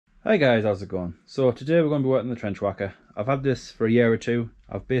Hi guys, how's it going? So today we're going to be working the trench whacker. I've had this for a year or two.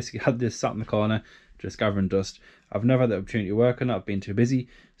 I've basically had this sat in the corner just gathering dust. I've never had the opportunity to work on it, I've been too busy.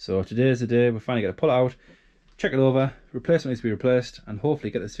 So today's the day we're finally going to pull it out, check it over, replace what needs to be replaced, and hopefully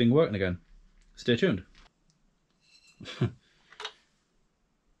get this thing working again. Stay tuned.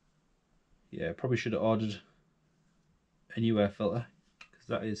 Yeah, probably should have ordered a new air filter because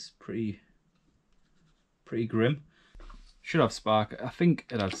that is pretty grim. Should have spark. I think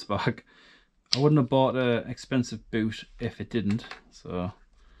it had spark. I wouldn't have bought an expensive boot if it didn't. So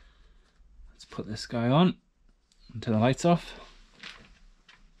let's put this guy on and turn the lights off.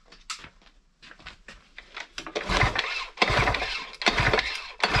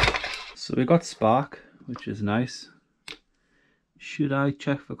 So we got spark, which is nice. Should I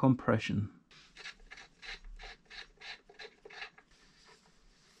check for compression?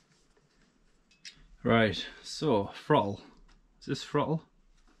 Right, so throttle. Is this throttle?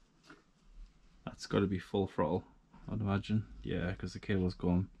 That's got to be full throttle, I'd imagine. Yeah, because the cable's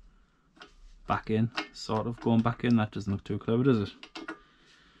going back in, sort of going back in. That doesn't look too clever, does it?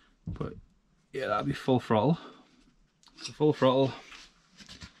 But yeah, that'd be full throttle. So full throttle.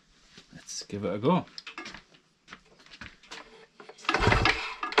 Let's give it a go.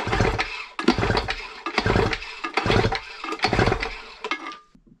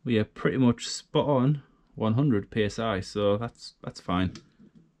 We are pretty much spot on 100 psi, so that's fine.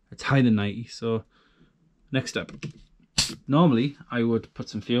 It's higher than 90. So next step, normally I would put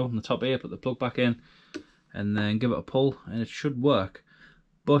some fuel on the top here, put the plug back in, and then give it a pull, and it should work.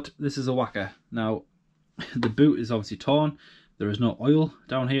 But this is a whacker. Now the boot is obviously torn, there is no oil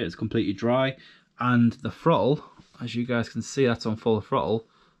down here, it's completely dry, and the throttle, as you guys can see, that's on full throttle.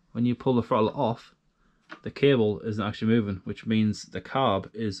 When you pull the throttle off, the cable isn't actually moving, which means the carb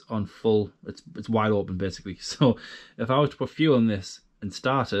is on full, it's wide open basically. So if I was to put fuel on this and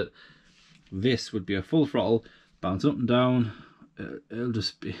start it, this would be a full throttle, bounce up and down.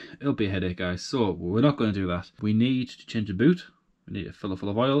 It'll be a headache, guys. So we're not going to do that. We need to change the boot, we need to fill it full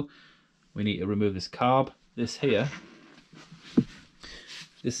of oil, we need to remove this carb. This here,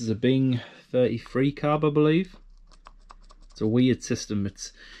 this is a Bing 33 carb, I believe. It's a weird system.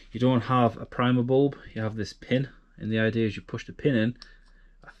 You don't have a primer bulb, you have this pin, and the idea is you push the pin in,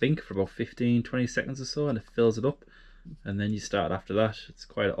 I think for about 15-20 seconds or so, and it fills it up, and then you start after that. It's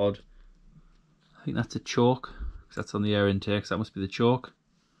quite odd. I think that's a choke, because that's on the air intake, so that must be the choke,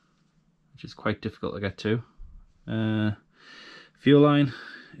 which is quite difficult to get to. Fuel line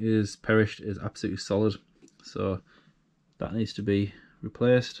is perished, is absolutely solid, so that needs to be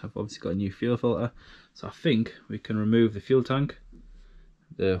replaced. I've obviously got a new fuel filter, so I think we can remove the fuel tank,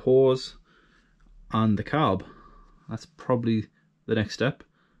 the hose, and the carb. That's probably the next step.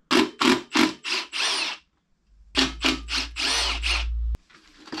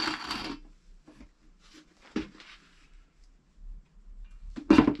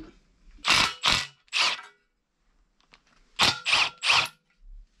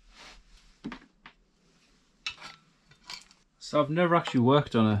 So I've never actually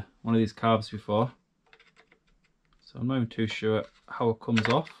worked on one of these carbs before, so I'm not even too sure how it comes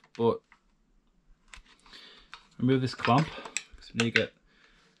off, but remove this clamp, because we need to get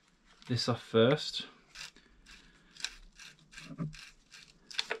this off first. Let's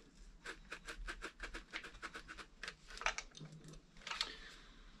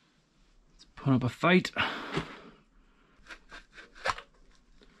put up a fight.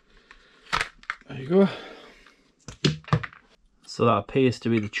 There you go. So that appears to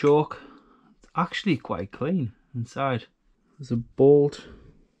be the choke. It's actually quite clean inside. There's a bolt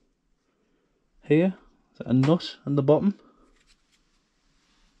here. Is that a nut on the bottom?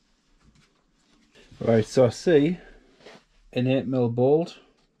 Right, so I see an 8mm bolt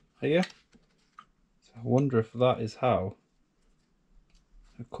here. So I wonder if that is how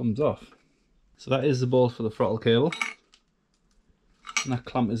it comes off. So that is the bolt for the throttle cable. And that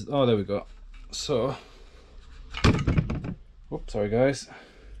clamp is, oh, there we go. So, oops, sorry guys.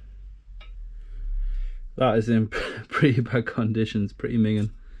 That is in pretty bad conditions, pretty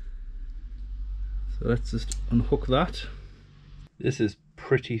minging. So let's just unhook that. This is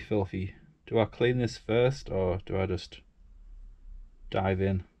pretty filthy. Do I clean this first, or do I just dive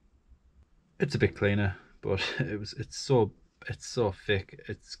in? It's a bit cleaner, but it's so thick,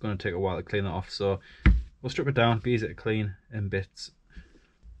 it's going to take a while to clean that off. So we'll strip it down, be easy to clean in bits.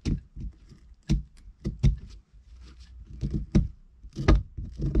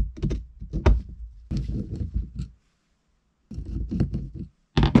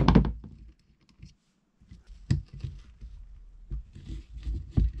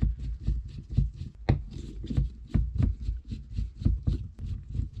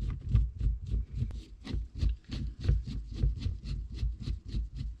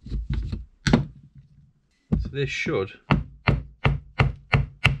 this should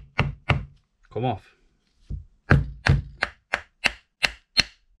come off.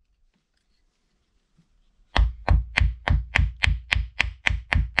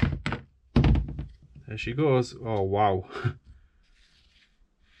 There she goes. Oh wow.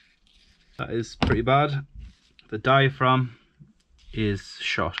 That is pretty bad. The diaphragm is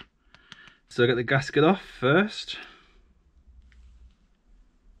shot. So I get the gasket off first.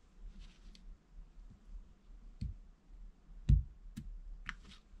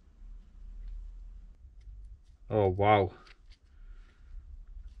 Oh wow.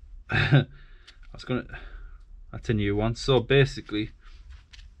 That's a new one. So basically,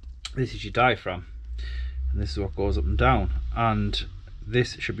 this is your diaphragm, and this is what goes up and down, and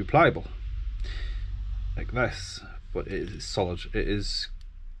this should be pliable like this, but it is solid. It is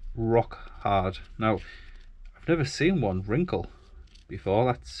rock hard. Now, I've never seen one wrinkle before.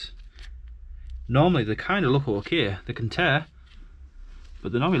 That's normally they kind of look okay. They can tear,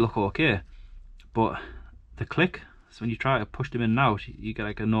 but they normally look okay. But the click, so when you try to push them in and out, you get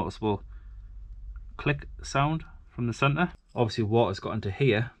like a noticeable click sound from the center. Obviously water's got into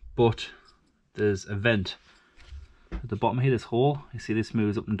here, but there's a vent at the bottom here, this hole. You see this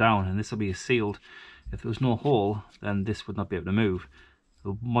moves up and down, and this will be sealed. If there was no hole, then this would not be able to move.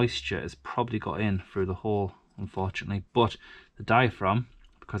 The moisture has probably got in through the hole, unfortunately, but the diaphragm,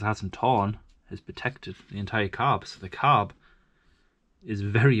 because it hasn't torn, has protected the entire carb. So the carb is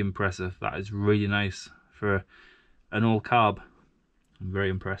very impressive. That is really nice for an old carb. I'm very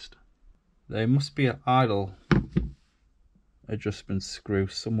impressed. There must be an idle adjustment screw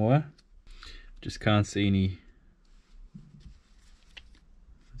somewhere. Just can't see any.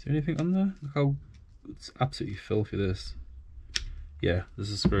 Is there anything on there? Look how it's absolutely filthy, this. Yeah,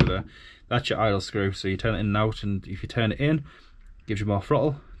 there's a screw there. That's your idle screw, so you turn it in and out, and if you turn it in, it gives you more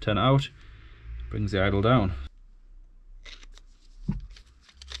throttle. Turn it out, brings the idle down.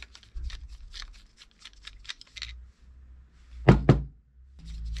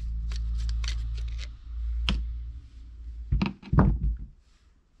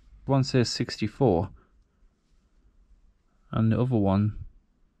 One says 64 and the other one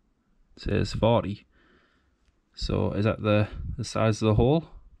says 40. So is that the size of the hole?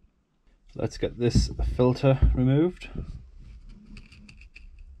 Let's get this filter removed.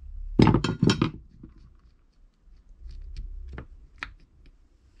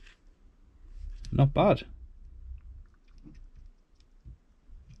 Not bad.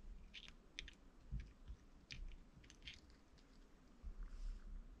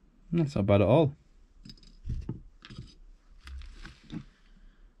 That's not bad at all.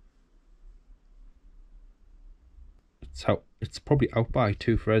 It's probably out by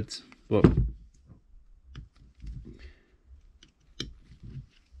 2 threads, but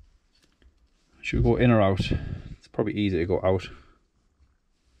should we go in or out? It's probably easier to go out.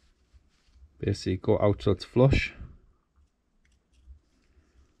 Basically go out till it's flush.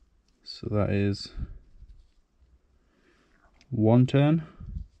 So that is 1 turn.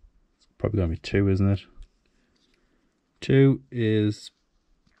 It's probably going to be 2, isn't it? 2 is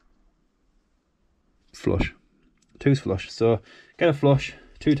flush. 2's flush. So get a flush,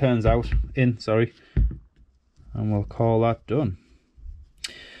 2 turns out, sorry, and we'll call that done.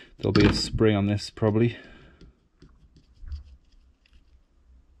 There'll be a spring on this probably.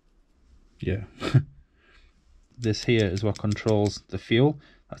 Yeah. This here is what controls the fuel.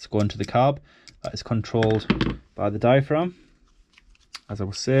 That's going to the carb. That is controlled by the diaphragm. As I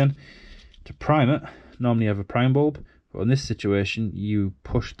was saying, to prime it, normally you have a prime bulb, but in this situation you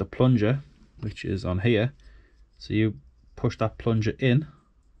push the plunger, which is on here. So you push that plunger in,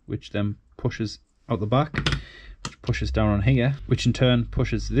 which then pushes out the back, which pushes down on here, which in turn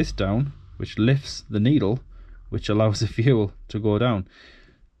pushes this down, which lifts the needle, which allows the fuel to go down.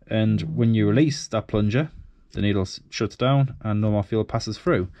 And when you release that plunger, the needle shuts down and no more fuel passes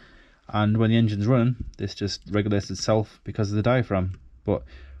through. And when the engine's running, this just regulates itself because of the diaphragm. But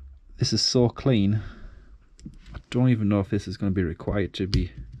this is so clean, I don't even know if this is going to be required to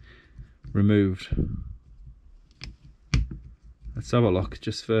be removed. Let's have a look,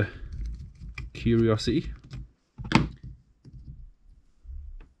 just for curiosity.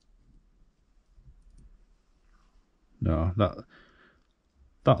 No,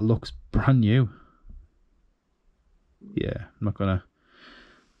 that looks brand new. Yeah, I'm not gonna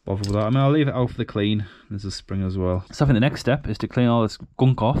bother with that. I mean, I'll leave it out for the clean. There's a spring as well. So I think the next step is to clean all this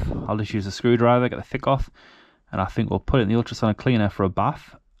gunk off. I'll just use a screwdriver, get the thick off, and I think we'll put it in the ultrasonic cleaner for a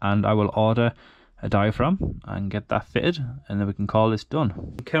bath, and I will order a diaphragm and get that fitted, and then we can call this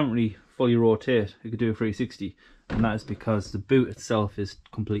done. You can't really fully rotate. You could do a 360, and that is because the boot itself is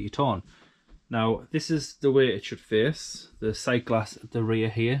completely torn. Now this is the way it should face, the sight glass at the rear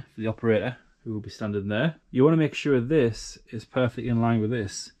here for the operator who will be standing there. You want to make sure this is perfectly in line with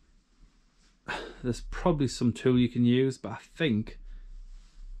this. There's probably some tool you can use, but I think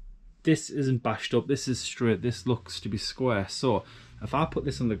this isn't bashed up, this is straight, this looks to be square. So if I put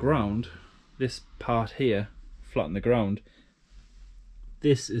this on the ground, this part here, flat on the ground,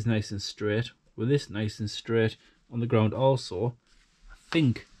 this is nice and straight, with this nice and straight on the ground also, I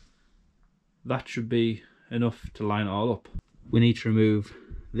think that should be enough to line it all up. We need to remove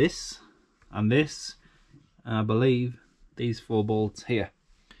this, and I believe these 4 bolts here.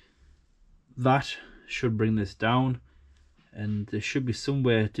 That should bring this down, and there should be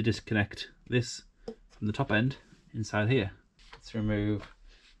somewhere to disconnect this from the top end inside here. Let's remove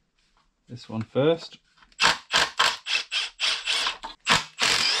this one first.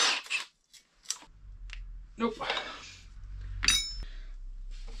 Nope.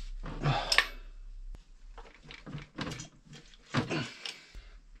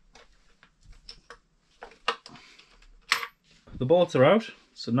 The bolts are out,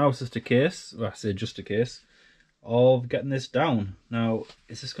 so now it's just a case, well, I say just a case, of getting this down. Now,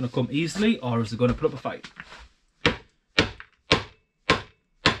 is this going to come easily, or is it going to put up a fight?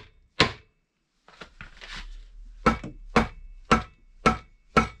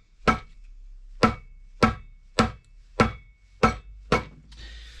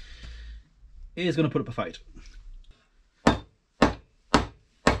 It is going to put up a fight.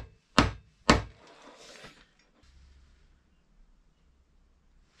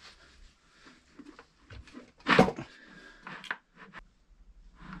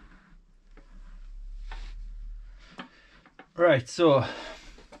 Right, so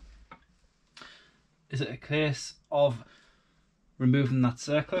is it a case of removing that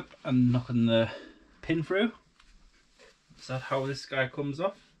circlip and knocking the pin through? Is that how this guy comes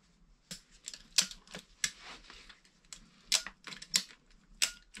off?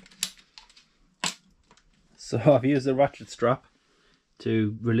 So I've used the ratchet strap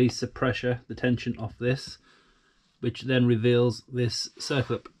to release the pressure, the tension off this, which then reveals this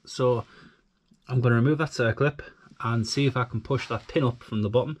circlip. So I'm going to remove that circlip and see if I can push that pin up from the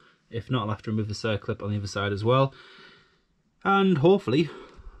bottom. If not, I'll have to remove the circlip on the other side as well. And hopefully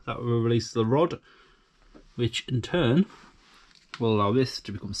that will release the rod, which in turn will allow this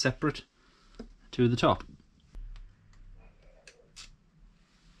to become separate to the top.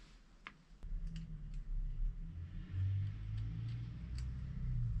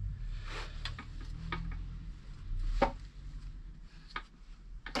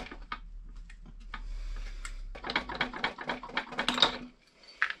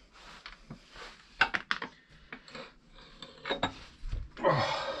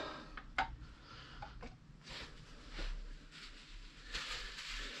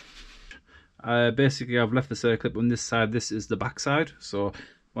 Basically I've left the circlip on this side. This is the back side, so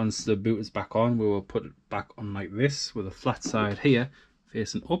once the boot is back on, we will put it back on like this with a flat side here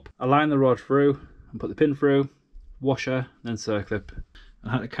facing up. Align the rod through and put the pin through, washer, then circlip.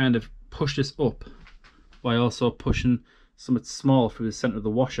 I had to kind of push this up while also pushing something small through the center of the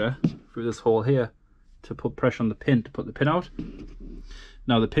washer through this hole here to put pressure on the pin to put the pin out.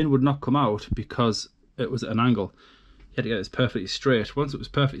 Now the pin would not come out because it was at an angle. You had to get this perfectly straight. Once it was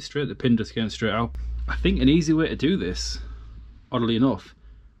perfectly straight, the pin just came straight out. I think an easy way to do this, oddly enough,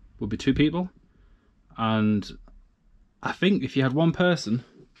 would be 2 people. And I think if you had one person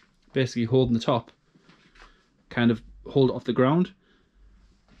basically holding the top, kind of hold it off the ground,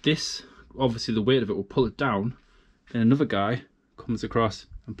 this, obviously the weight of it will pull it down, then another guy comes across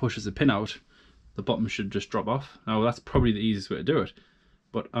and pushes the pin out, the bottom should just drop off. Now that's probably the easiest way to do it,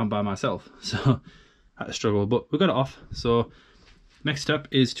 but I'm by myself, so I had to struggle, but we got it off. So next step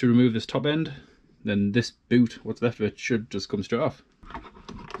is to remove this top end, then this boot, what's left of it, should just come straight off.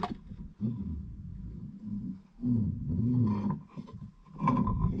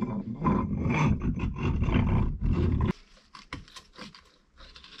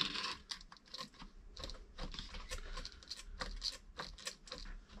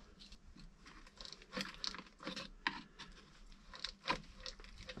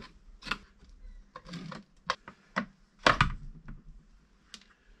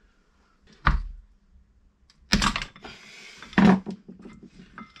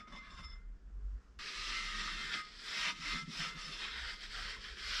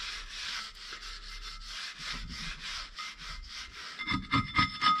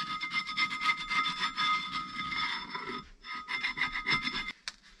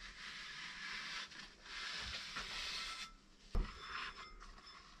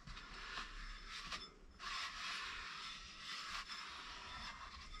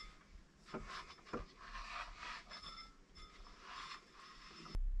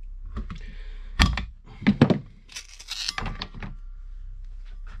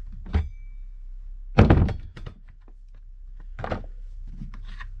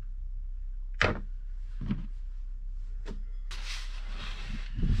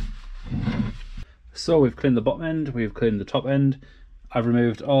 So we've cleaned the bottom end, we've cleaned the top end. I've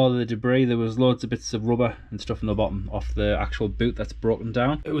removed all the debris. There was loads of bits of rubber and stuff in the bottom off the actual boot that's broken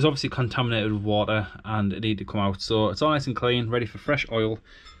down. It was obviously contaminated with water and it needed to come out. So it's all nice and clean, ready for fresh oil.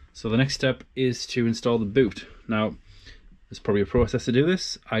 So the next step is to install the boot. Now, there's probably a process to do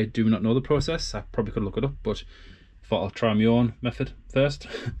this. I do not know the process. I probably could look it up, but I thought I'll try my own method first.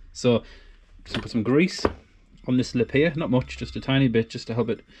 So just put some grease on this lip here. Not much, just a tiny bit, just to help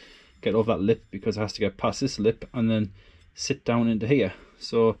it get over that lip, because it has to get past this lip and then sit down into here.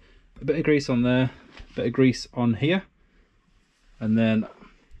 So a bit of grease on there, a bit of grease on here, and then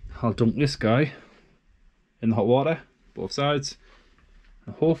I'll dunk this guy in the hot water, both sides,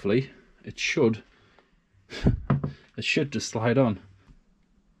 and hopefully it should it should just slide on.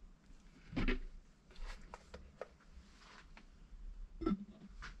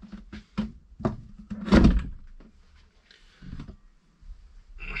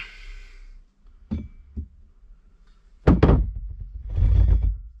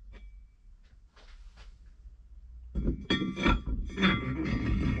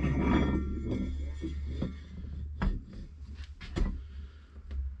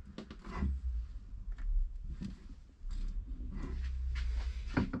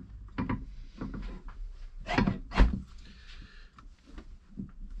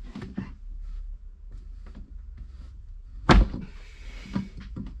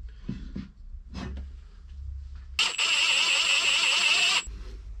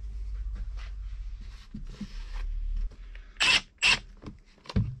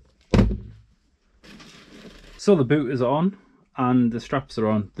 So the boot is on and the straps are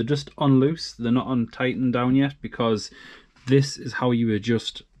on. They're just on loose, they're not on tightened down yet, because this is how you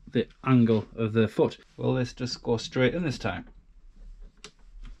adjust the angle of the foot. Will this just go straight in this time?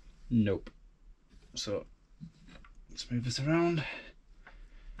 Nope. So let's move this around.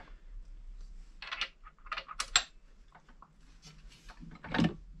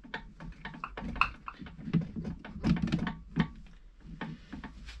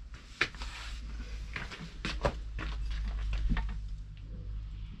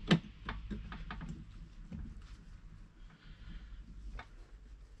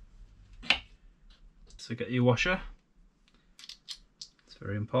 So get your washer, it's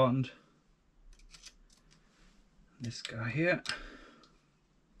very important. This guy here.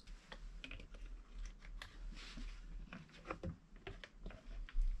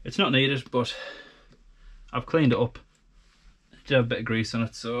 It's not needed, but I've cleaned it up. It did have a bit of grease on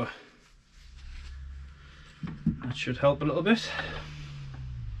it, so that should help a little bit.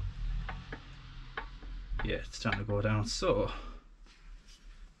 Yeah, it's time to go down, so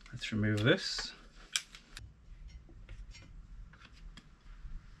let's remove this.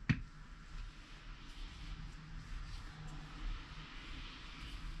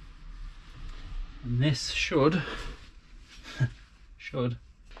 And this should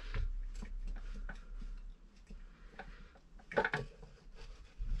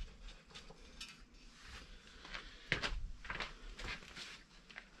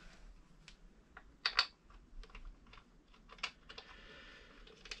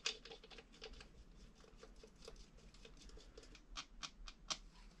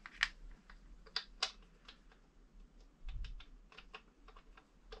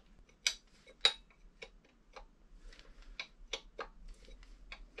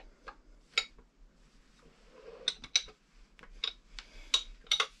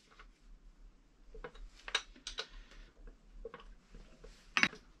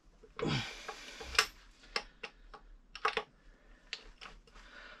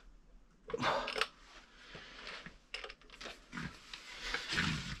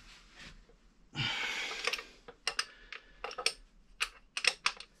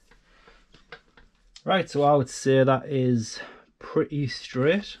right, so I would say that is pretty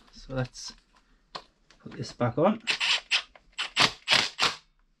straight. So let's put this back on.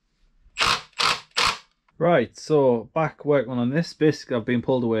 Right, so back working on this. Basically, I've been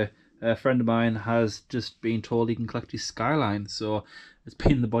pulled away. A friend of mine has just been told he can collect his Skyline. So it's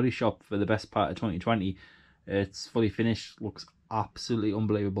been in the body shop for the best part of 2020. It's fully finished, looks absolutely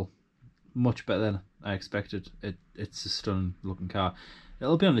unbelievable. Much better than I expected. It's a stunning looking car.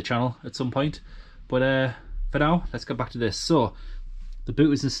 It'll be on the channel at some point. But for now, let's get back to this. So the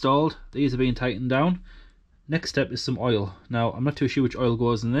boot is installed. These are being tightened down. Next step is some oil. Now, I'm not too sure which oil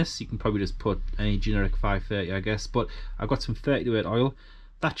goes in this. You can probably just put any generic 530, I guess. But I've got some 30-weight oil.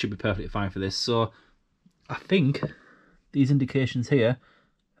 That should be perfectly fine for this. So I think these indications here,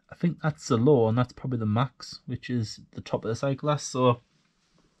 I think that's the low and that's probably the max, which is the top of the sight glass. So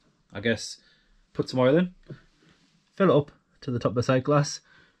I guess put some oil in, fill it up to the top of the sight glass,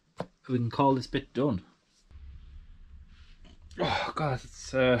 we can call this bit done. Oh god,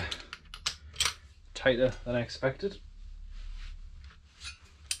 it's tighter than I expected.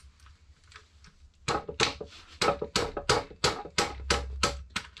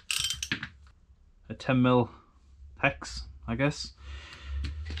 A 10mm hex, I guess.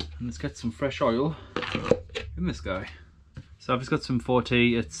 And let's get some fresh oil in this guy. So I've just got some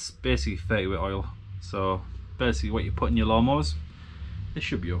 4T, it's basically 30 weight oil. So basically what you put in your lawnmowers, this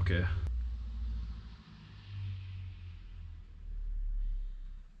should be okay.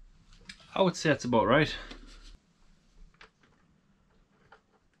 I would say that's about right.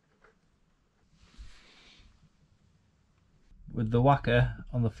 With the Wacker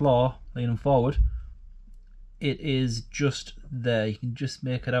on the floor, leaning forward, it is just there. You can just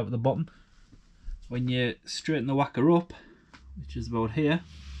make it out at the bottom. When you straighten the Wacker up, which is about here,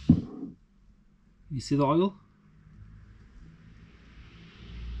 you see the oil?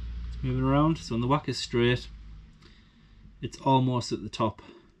 It's moving around. So when the Wacker's straight, it's almost at the top.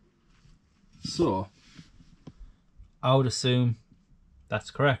 So I would assume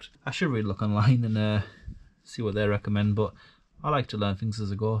that's correct. I should really look online and see what they recommend, but I like to learn things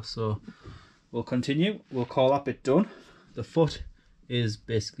as I go. So we'll continue. We'll call that bit done. The foot is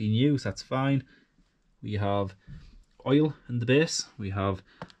basically new, so that's fine. We have oil in the base, we have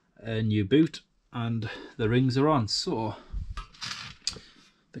a new boot, and the rings are on. So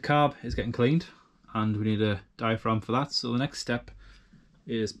the carb is getting cleaned and we need a diaphragm for that. So the next step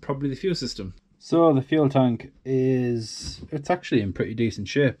is probably the fuel system. So the fuel tank it's actually in pretty decent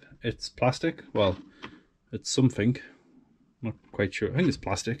shape. It's plastic, well, it's something, not quite sure, I think it's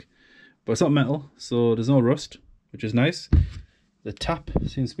plastic, but it's not metal, so there's no rust, which is nice. The tap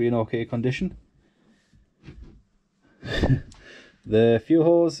seems to be in okay condition. The fuel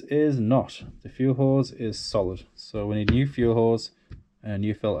hose is not. The fuel hose is solid, so we need new fuel hose and a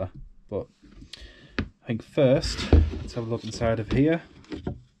new filter. But I think first, let's have a look inside of here.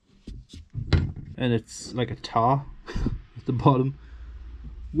 And it's like a tar at the bottom,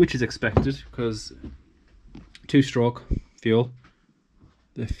 which is expected because 2-stroke fuel.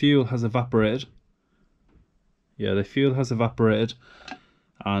 The fuel has evaporated. Yeah, the fuel has evaporated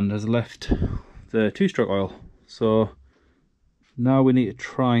and has left the 2-stroke oil. So now we need to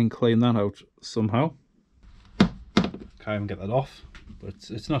try and clean that out somehow. Can't even get that off, but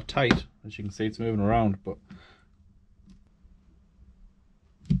it's not tight. As you can see, it's moving around, but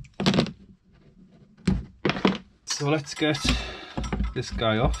so let's get this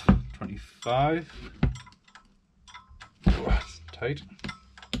guy off. 25. Oh, it's tight.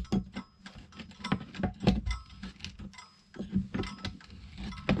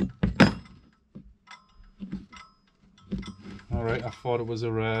 Alright, I thought it was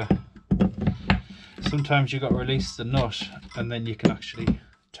a rare. Sometimes you got to release the nut and then you can actually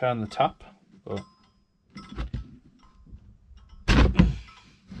turn the tap, but I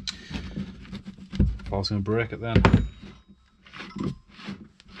was going to break it then.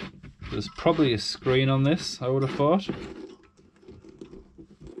 There's probably a screen on this, I would have thought.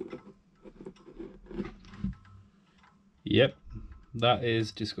 Yep, that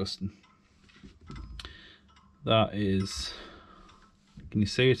is disgusting. That is, can you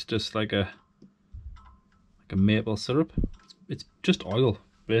see it's just like a maple syrup? It's just oil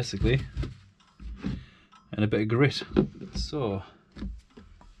basically and a bit of grit. So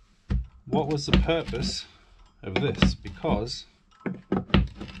what was the purpose of this? Because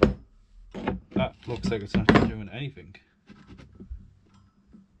that looks like it's not doing anything.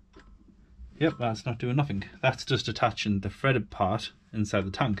 Yep, that's not doing nothing. That's just attaching the threaded part inside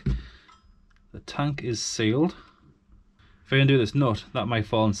the tank. The tank is sealed. If I undo this nut, that might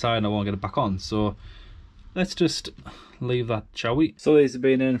fall inside and I won't get it back on. So let's just leave that, shall we? So these have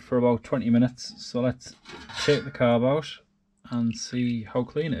been in for about 20 minutes. So let's take the carb out and see how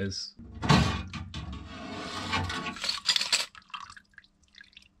clean it is.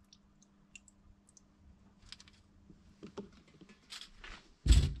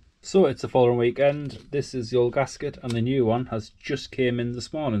 So it's the following weekend. This is the old gasket and the new one has just came in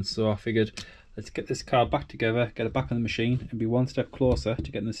this morning. So I figured let's get this car back together, get it back on the machine and be one step closer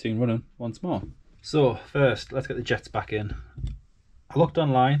to getting this thing running once more. So first, let's get the jets back in. I looked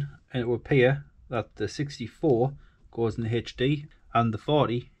online and it would appear that the 64 goes in the HD and the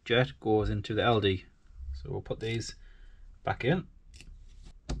 40 jet goes into the LD. So we'll put these back in.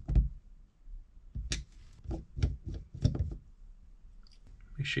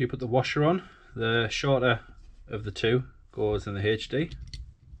 Make sure you put the washer on. The shorter of the two goes in the HD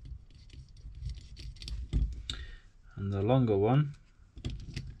and the longer one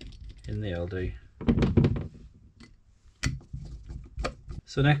in the LD.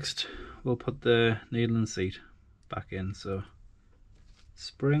 So next we'll put the needle and seat back in. So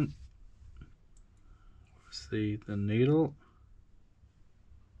spring, see the needle,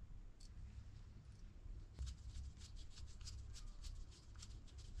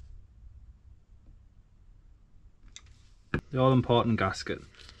 the all important gasket.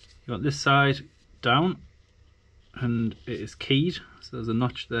 You want this side down and it is keyed, so there's a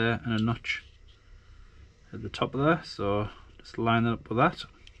notch there and a notch at the top of there, so just line it up with that.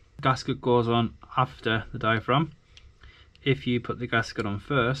 The gasket goes on after the diaphragm. If you put the gasket on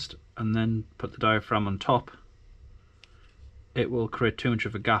first and then put the diaphragm on top, it will create too much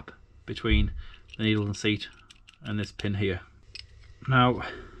of a gap between the needle and seat and this pin here. Now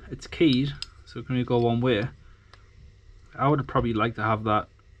it's keyed, so it can only go one way. I would probably like to have that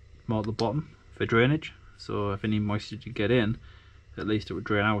more at the bottom for drainage, so if any moisture did get in, at least it would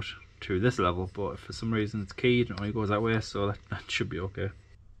drain out to this level, but if for some reason it's keyed and it only goes that way, so that should be okay.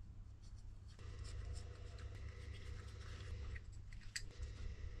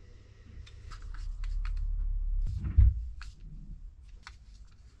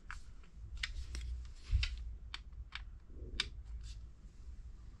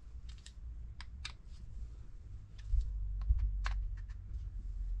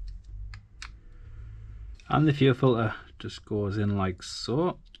 And the fuel filter just goes in like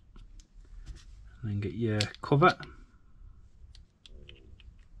so, and then get your cover.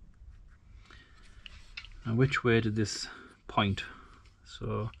 Now which way did this point?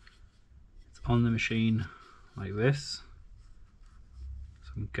 So it's on the machine like this,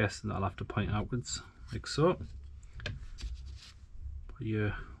 so I'm guessing that'll have to point outwards like so. Put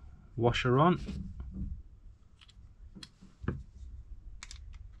your washer on.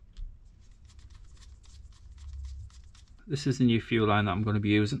 This is the new fuel line that I'm going to be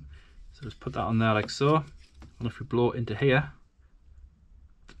using, so just put that on there like so, and if we blow it into here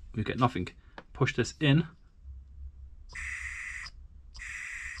we get nothing. Push this in,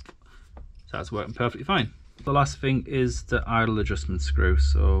 so that's working perfectly fine. The last thing is the idle adjustment screw,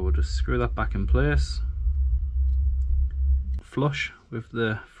 so we'll just screw that back in place, flush with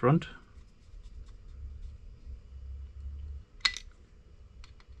the front.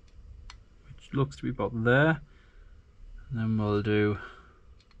 Which looks to be about there. And then we'll do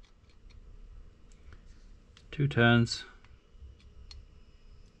 2 turns,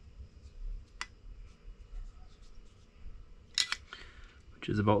 which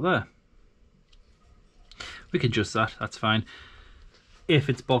is about there. We can adjust that, that's fine. If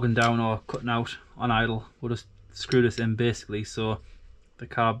it's bogging down or cutting out on idle, we'll just screw this in basically so the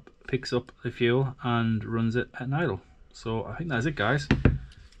carb picks up the fuel and runs it at an idle. So I think that's it, guys.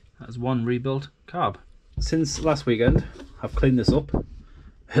 That's one rebuilt carb. Since last weekend I've cleaned this up.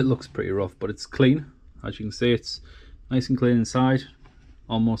 It looks pretty rough, but it's clean. As you can see, it's nice and clean inside,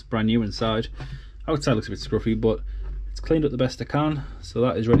 almost brand new inside. Outside looks a bit scruffy, but it's cleaned up the best I can, so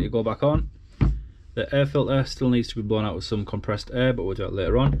that is ready to go back on. The air filter still needs to be blown out with some compressed air, but we'll do that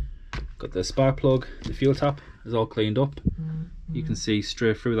later on. Got the spark plug, the fuel tap is all cleaned up. You can see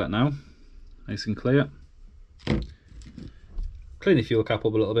straight through that now, nice and clear. Clean the fuel cap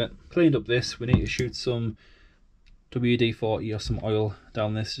up a little bit. Cleaned up this. We need to shoot some WD-40 or some oil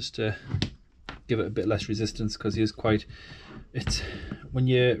down this just to give it a bit less resistance, because it is quite, when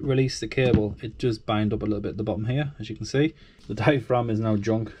you release the cable it does bind up a little bit at the bottom here, as you can see. The diaphragm is now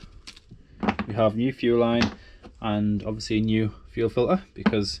junk. We have new fuel line and obviously a new fuel filter,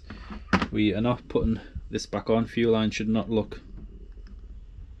 because we are not putting this back on. Fuel line should not look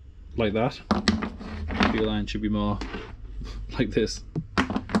like that. Fuel line should be more like this.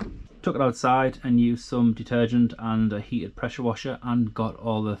 Took it outside and used some detergent and a heated pressure washer and got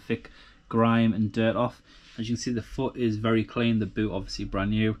all the thick grime and dirt off. As you can see, the foot is very clean, the boot obviously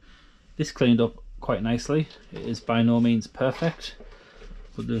brand new. This cleaned up quite nicely. It is by no means perfect,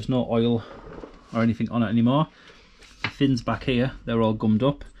 but there's no oil or anything on it anymore. The fins back here, they're all gummed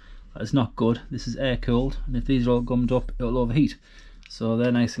up. That is not good. This is air cooled, and if these are all gummed up it'll overheat. So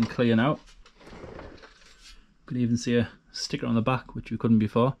they're nice and clear now. Could even see a sticker on the back, which we couldn't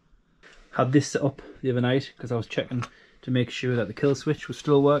before. Had this set up the other night because I was checking to make sure that the kill switch was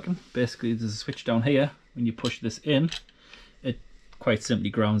still working. Basically there's a switch down here. When you push this in, it quite simply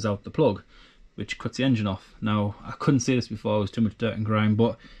grounds out the plug, which cuts the engine off. Now I couldn't see this before, it was too much dirt and grime,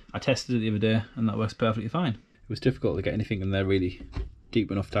 but I tested it the other day and that works perfectly fine. It was difficult to get anything in there really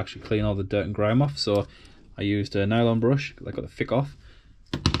deep enough to actually clean all the dirt and grime off, so I used a nylon brush that got the thick off,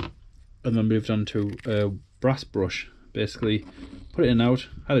 and then moved on to a brass brush. Basically put it in and out,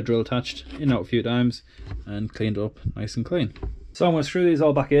 had a drill attached, in and out a few times, and cleaned it up nice and clean. So I'm going to screw these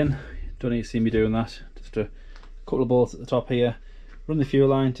all back in. Don't need to see me doing that. Just a couple of bolts at the top here, run the fuel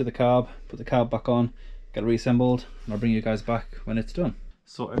line to the carb, put the carb back on, get it reassembled, and I'll bring you guys back when it's done.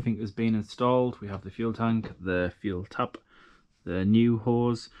 So everything has been installed. We have the fuel tank, the fuel tap, the new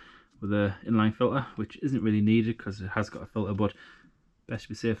hose with the inline filter, which isn't really needed because it has got a filter, but best to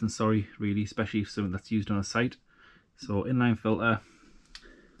be safe than sorry really, especially if something that's used on a site. So inline filter,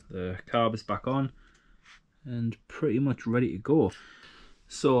 the carb is back on and pretty much ready to go.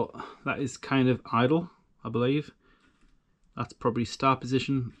 So that is kind of idle, I believe. That's probably start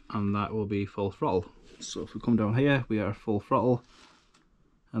position, and that will be full throttle. So if we come down here, we are full throttle,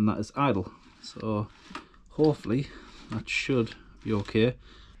 and that is idle. So hopefully that should be okay.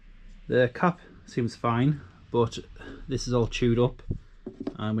 The cap seems fine, but this is all chewed up,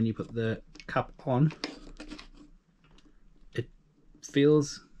 and when you put the cap on, it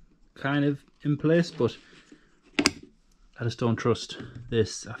feels kind of in place, but I just don't trust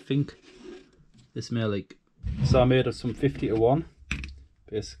this. I think this may leak. So I made it some 50:1.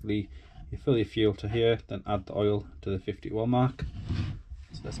 Basically, you fill your fuel to here, then add the oil to the 50:1 mark.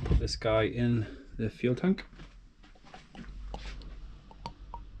 So let's put this guy in the fuel tank.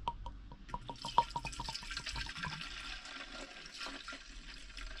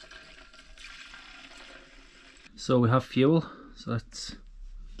 So we have fuel, so let's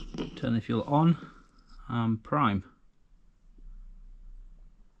turn the fuel on and prime.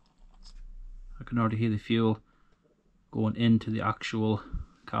 I can already hear the fuel going into the actual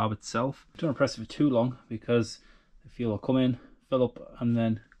carb itself. Don't want to press it for too long because the fuel will come in, fill up, and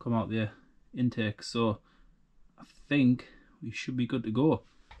then come out the intake. So I think we should be good to go.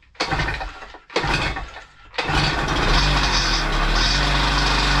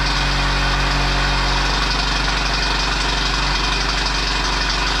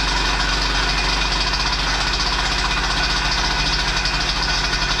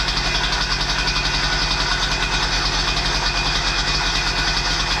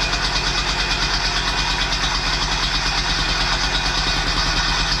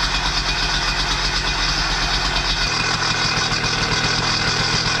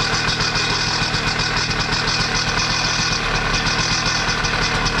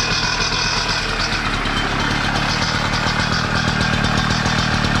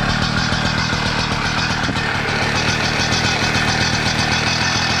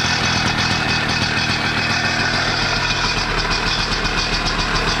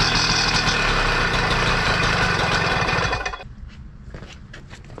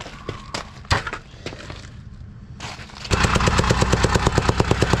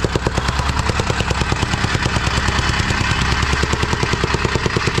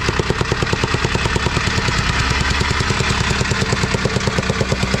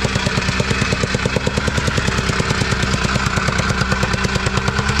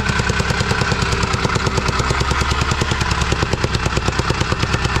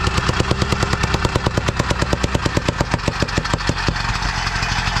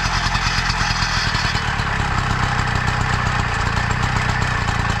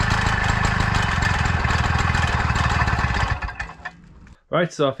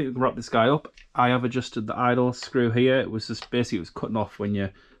 Right, so I think we can wrap this guy up. I have adjusted the idle screw here. It was just basically, it was cutting off when you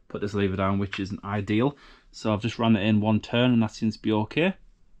put this lever down, which isn't ideal. So I've just run it in one turn and that seems to be okay.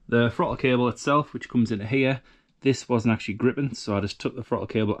 The throttle cable itself, which comes into here, this wasn't actually gripping, so I just took the throttle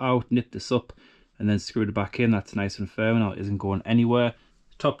cable out, nipped this up, and then screwed it back in. That's nice and firm now, it isn't going anywhere.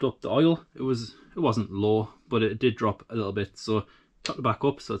 Topped up the oil. It wasn't low, but it did drop a little bit, so topped it back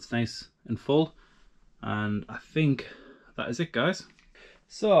up so it's nice and full. And I think that is it, guys.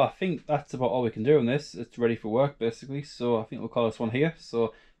 So I think that's about all we can do on this. It's ready for work basically, so I think we'll call this one here.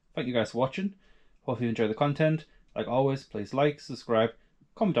 So thank you guys for watching. Hope you enjoyed the content. Like always, please like, subscribe,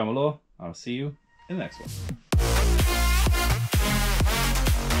 comment down below, and I'll see you in the next one.